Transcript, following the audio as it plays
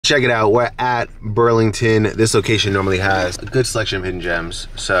check it out. We're at Burlington. This location normally has a good selection of hidden gems,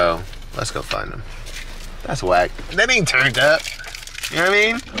 so let's go find them. That's whack. That ain't turned up. You know what I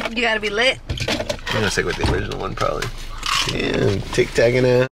mean? You gotta be lit. I'm gonna stick with the original one probably. Damn, tic-tagging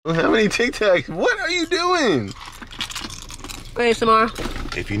that. How many tic-tacs? What are you doing? Wait, tomorrow.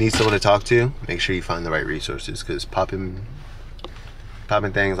 If you need someone to talk to, make sure you find the right resources, because popping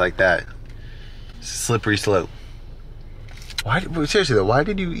things like that, it's a slippery slope. Why, seriously though, why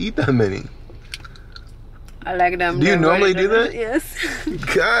did you eat that many? I like them. Do you normally do that? Yes.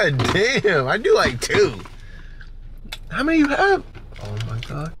 God damn, I do like 2. How many you have? Oh my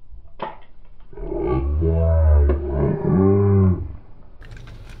God.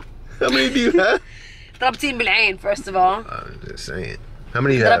 How many do you have? ضربتين بالعين first of all. I'm just saying. How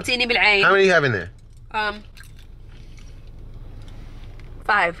many you have? ضربتيني بالعين. How many you have in there? 5.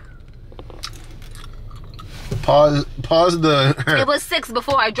 Pause the. It was 6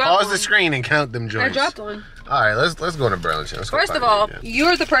 before I dropped Pause one. the screen and count them joints. I dropped one. All right, let's go to Burlington. Let's go First of all,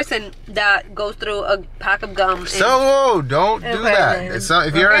 you're the person that goes through a pack of gum. So don't do that. Then. It's not,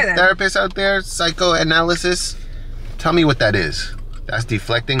 if you're a therapist out there, psychoanalysis, tell me what that is. That's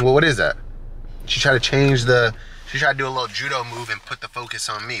deflecting. Well, what is that? She tried to change the. She tried to do a little judo move and put the focus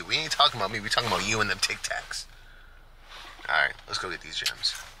on me. We ain't talking about me. We talking about you and them Tic Tacs. All right, let's go get these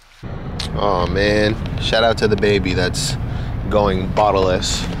gems. Oh man! Shout out to the baby that's going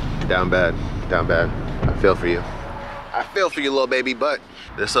bottleless. Down bad. Down bad. I feel for you. I feel for you, little baby, but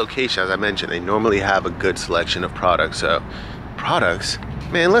this location, as I mentioned, they normally have a good selection of products. So, products?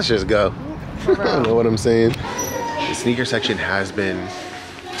 Man, let's just go. I don't know what I'm saying. The sneaker section has been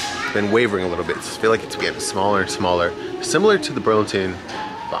wavering a little bit. I feel like it's getting smaller and smaller. Similar to the Burlington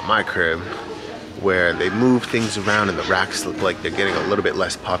by my crib, where they move things around and the racks look like they're getting a little bit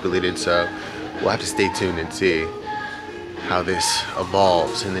less populated. So, we'll have to stay tuned and see how this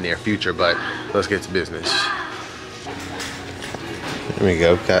evolves in the near future, but let's get to business. There we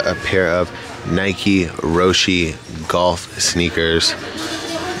go, got a pair of Nike Roshe golf sneakers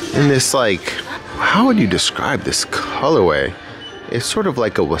in this, like, how would you describe this colorway? It's sort of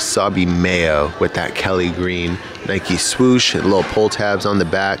like a wasabi mayo with that Kelly green Nike swoosh and little pull tabs on the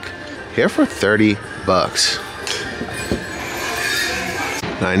back. Here for 30 bucks.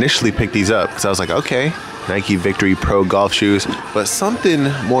 I initially picked these up because I was like, okay, Nike Victory Pro golf shoes, but something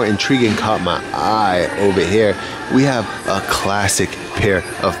more intriguing caught my eye over here. We have a classic pair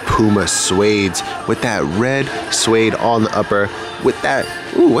of Puma suedes with that red suede on the upper with that,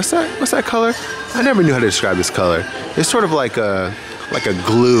 ooh, what's that color? I never knew how to describe this color. It's sort of like a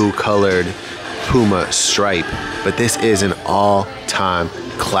glue colored Puma stripe, but this is an all-time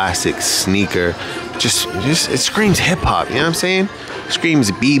classic sneaker. Just it screams hip hop, you know what I'm saying? Screams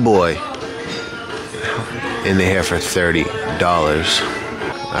B-boy. And they're here for $30.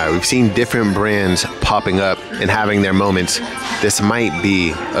 All right, we've seen different brands popping up and having their moments. This might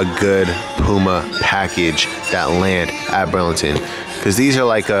be a good Puma package that land at Burlington, because these are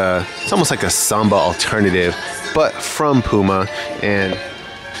like it's almost like a Samba alternative, but from Puma, and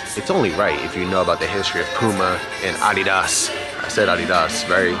it's only right if you know about the history of Puma and Adidas. I said Adidas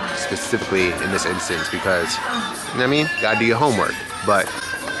very specifically in this instance because, you know what I mean? Gotta do your homework, but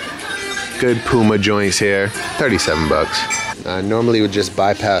good Puma joints here, 37 bucks. I normally would just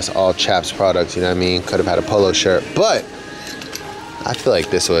bypass all Chaps products, you know what I mean? Could have had a polo shirt, but I feel like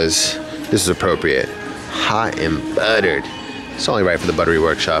this is appropriate. Hot and buttered. It's only right for the Buttery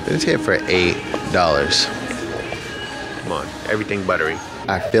Workshop. It's here for $8. Come on, everything buttery.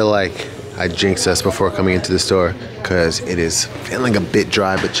 I feel like I jinxed us before coming into the store because it is feeling a bit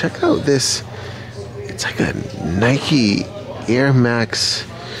dry, but check out this. It's like a Nike Air Max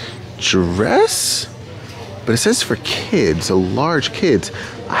dress, but it says for kids, so large kids.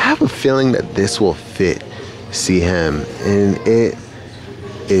 I have a feeling that this will fit CM, and it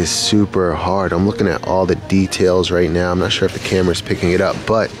is super hard. I'm looking at all the details right now. I'm not sure if the camera's picking it up,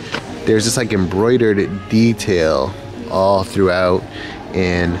 but there's this like embroidered detail all throughout,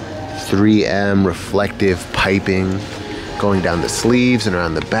 and 3M reflective piping going down the sleeves and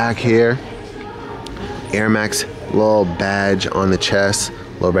around the back here. Air Max little badge on the chest,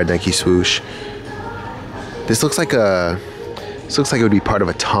 little red Nike swoosh. This looks like it would be part of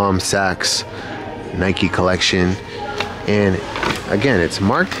a Tom Sachs Nike collection, and again, it's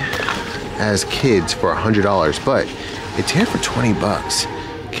marked as kids for $100, but it's here for 20 bucks.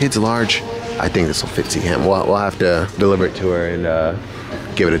 Kids large. I think this will fit CM. We'll have to deliver it to her and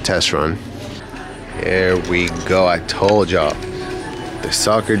give it a test run. There we go. I told y'all. The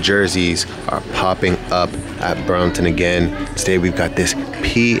soccer jerseys are popping up at Burlington again. Today we've got this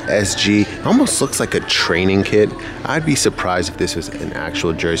PSG. It almost looks like a training kit. I'd be surprised if this was an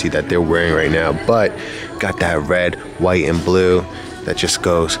actual jersey that they're wearing right now, but got that red, white, and blue that just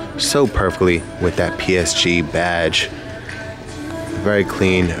goes so perfectly with that PSG badge. Very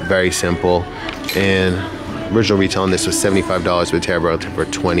clean, very simple, and original retail on this was $75 with Terra Burlington for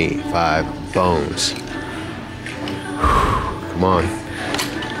 25 bones. Come on.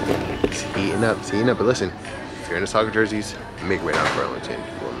 It's heating up, but listen, if you're into soccer jerseys, make it right out of Burlington.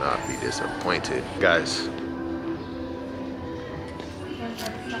 You will not be disappointed. Guys,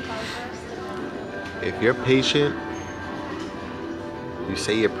 if you're patient, you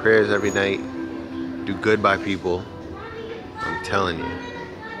say your prayers every night, do good by people, I'm telling you,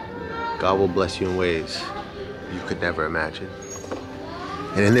 God will bless you in ways you could never imagine.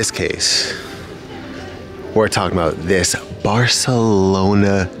 And in this case, we're talking about this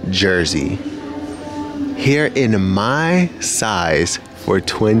Barcelona jersey here in my size for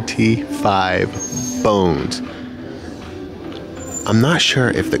 25 bones. I'm not sure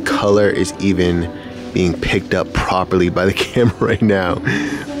if the color is even being picked up properly by the camera right now,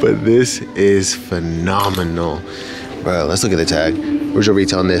 but this is phenomenal. Bro, let's look at the tag. Original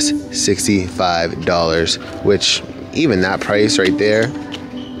retail on this, $65, which even that price right there,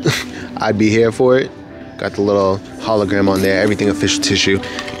 I'd be here for it. Got the little hologram on there, everything official tissue.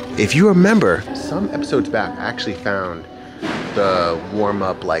 If you remember, some episodes back, I actually found the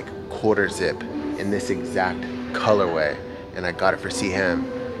warm-up like quarter zip in this exact colorway, and I got it for CM.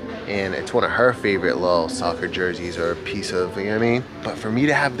 And it's one of her favorite little soccer jerseys or a piece of, you know what I mean? But for me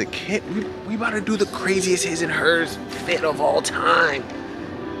to have the kit, we about to do the craziest his and hers fit of all time.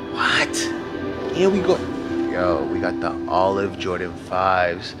 What? Here we go. Yo, we got the olive Jordan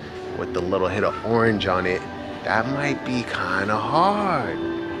 5s with the little hit of orange on it. That might be kind of hard.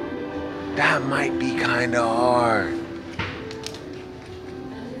 That might be kind of hard.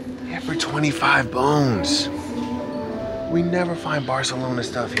 Yeah, for 25 bones. We never find Barcelona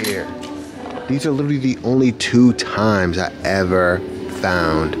stuff here. These are literally the only 2 times I ever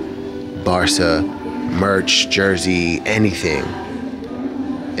found Barça merch, jersey, anything.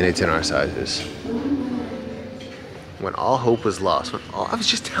 And it's in our sizes. When all hope was lost, I was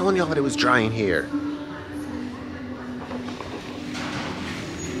just telling y'all that it was drying here.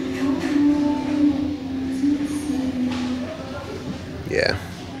 Yeah.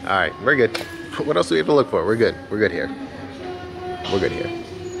 All right, we're good. What else do we have to look for? We're good. We're good here. We're good here.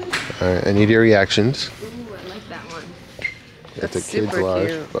 All right, I need your reactions. Ooh, I like that one. It's a kid's large,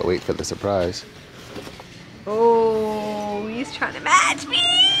 cute. But wait for the surprise. Oh, he's trying to match me.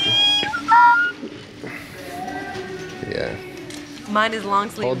 Yeah. Mine is long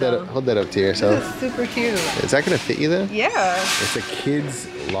sleeve. Hold that up to yourself. This is super cute. Is that gonna fit you though? Yeah. It's a kid's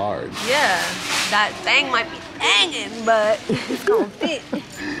large. Yeah. That thing might be hanging, but it's gonna fit.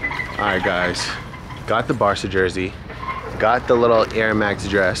 All right, guys. Got the Barca jersey. Got the little Air Max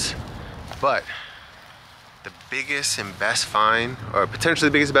dress. But the biggest and best find, or potentially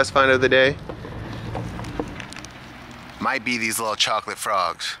the biggest and best find of the day, might be these little chocolate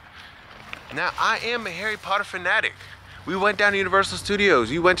frogs. Now, I am a Harry Potter fanatic. We went down to Universal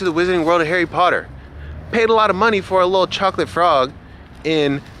Studios. You went to the Wizarding World of Harry Potter. Paid a lot of money for a little chocolate frog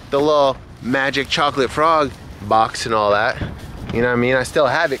in the little magic chocolate frog box and all that. You know what I mean? I still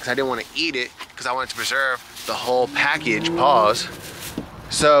have it because I didn't want to eat it because I wanted to preserve the whole package, pause.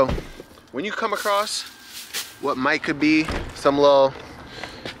 So, when you come across what might could be some little,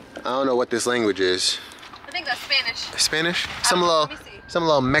 I don't know what this language is. I think that's Spanish. Spanish? Some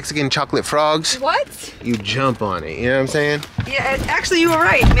little Mexican chocolate frogs. What? You jump on it, you know what I'm saying? Yeah, actually you were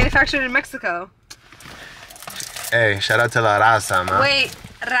right. Manufactured in Mexico. Hey, shout out to La Raza, man. Wait,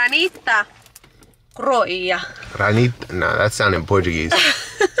 ranita croia. Ranita, no, that sounded in Portuguese.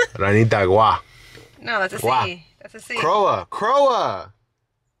 Ranita gua. No, that's a Gua. C. That's a C. Croa, Croa.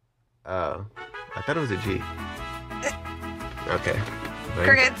 Oh, I thought it was a G. Okay.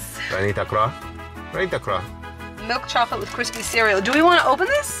 Crickets. Ranita Croa. Ranita Croa. Milk chocolate with crispy cereal. Do we want to open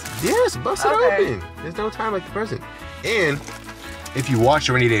this? Yes, bust it open. There's no time like the present. And if you watch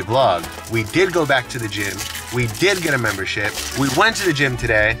the Rainy Day vlog, we did go back to the gym. We did get a membership. We went to the gym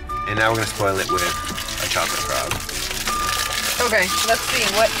today, and now we're gonna spoil it with a chocolate frog. Okay, let's see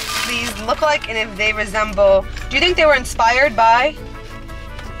what these look like and if they resemble. Do you think they were inspired by,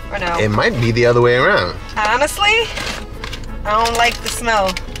 or no? It might be the other way around. Honestly, I don't like the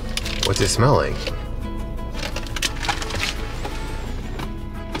smell. What's it smell like?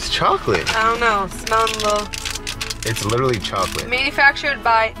 It's chocolate. I don't know, smelling a little. It's literally chocolate. Manufactured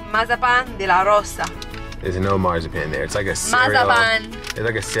by Mazapan de la Rosa. There's no marzipan there. It's like a cereal. Mazapan. It's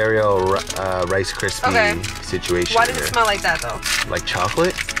like a cereal Rice Krispie situation. Why does it smell like that though? Like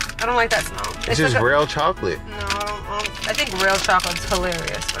chocolate? I don't like that smell. It's just like real chocolate. No, I think real chocolate's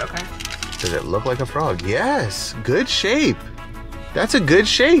hilarious, but okay. Does it look like a frog? Yes. Good shape. That's a good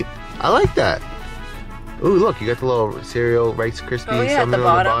shape. I like that. Ooh, look, you got the little cereal Rice Krispie something on the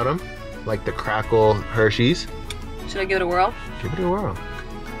bottom. Like the Crackle Hershey's. Should I give it a whirl? Give it a whirl.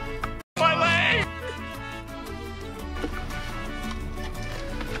 My leg!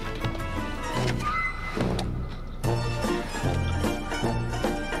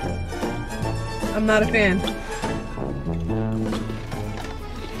 I'm not a fan.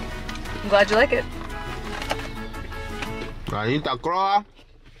 I'm glad you like it. Granita Croa.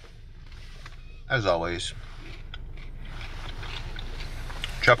 As always.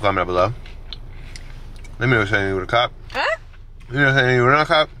 Drop a comment below. Let me know something with a cop. Huh? Let me know something with a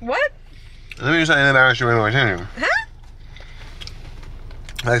cop. What? Let me know something about your window attention. Huh?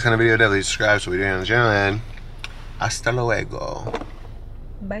 Like this kind of video, definitely subscribe so we do it on the channel, and hasta luego.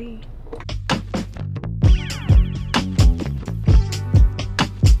 Bye.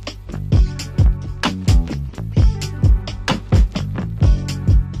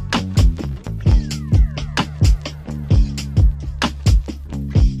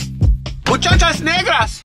 Muchachas negras!